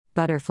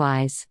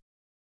Butterflies.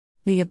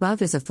 The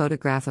above is a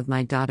photograph of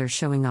my daughter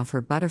showing off her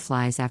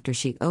butterflies after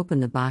she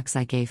opened the box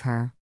I gave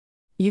her.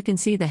 You can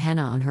see the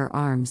henna on her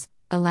arms,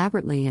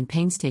 elaborately and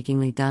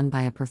painstakingly done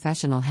by a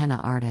professional henna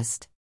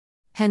artist.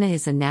 Henna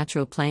is a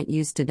natural plant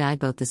used to dye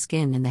both the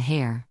skin and the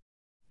hair.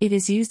 It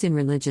is used in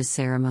religious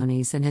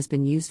ceremonies and has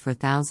been used for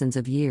thousands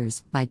of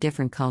years by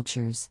different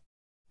cultures.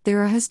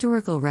 There are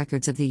historical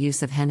records of the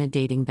use of henna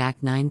dating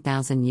back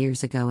 9,000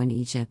 years ago in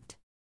Egypt.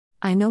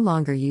 I no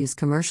longer use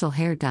commercial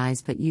hair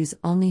dyes but use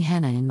only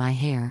henna in my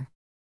hair.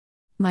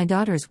 My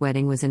daughter's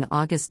wedding was in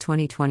August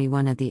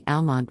 2021 at the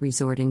Almont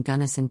Resort in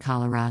Gunnison,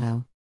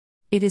 Colorado.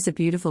 It is a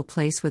beautiful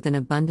place with an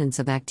abundance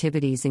of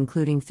activities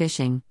including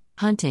fishing,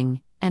 hunting,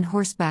 and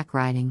horseback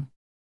riding.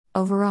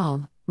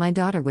 Overall, my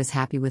daughter was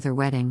happy with her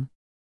wedding.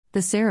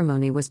 The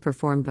ceremony was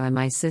performed by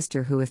my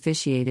sister who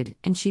officiated,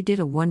 and she did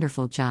a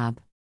wonderful job.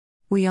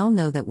 We all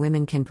know that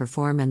women can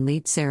perform and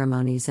lead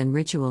ceremonies and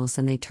rituals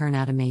and they turn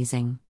out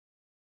amazing.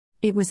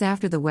 It was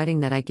after the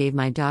wedding that I gave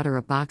my daughter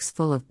a box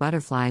full of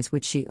butterflies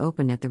which she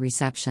opened at the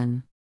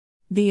reception.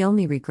 The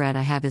only regret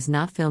I have is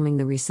not filming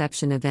the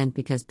reception event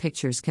because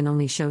pictures can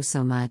only show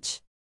so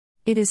much.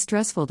 It is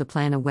stressful to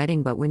plan a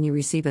wedding, but when you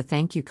receive a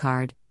thank you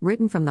card,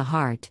 written from the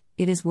heart,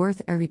 it is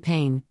worth every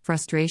pain,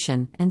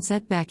 frustration, and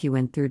setback you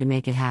went through to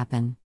make it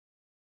happen.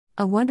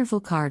 A wonderful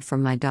card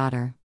from my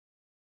daughter.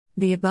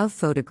 The above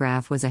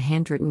photograph was a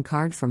handwritten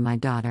card from my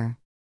daughter.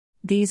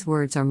 These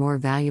words are more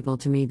valuable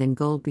to me than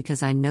gold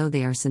because I know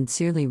they are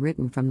sincerely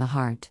written from the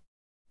heart.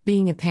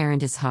 Being a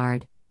parent is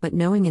hard, but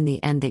knowing in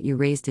the end that you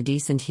raised a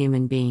decent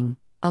human being,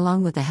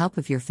 along with the help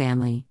of your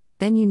family,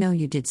 then you know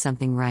you did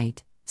something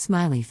right.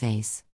 Smiley face.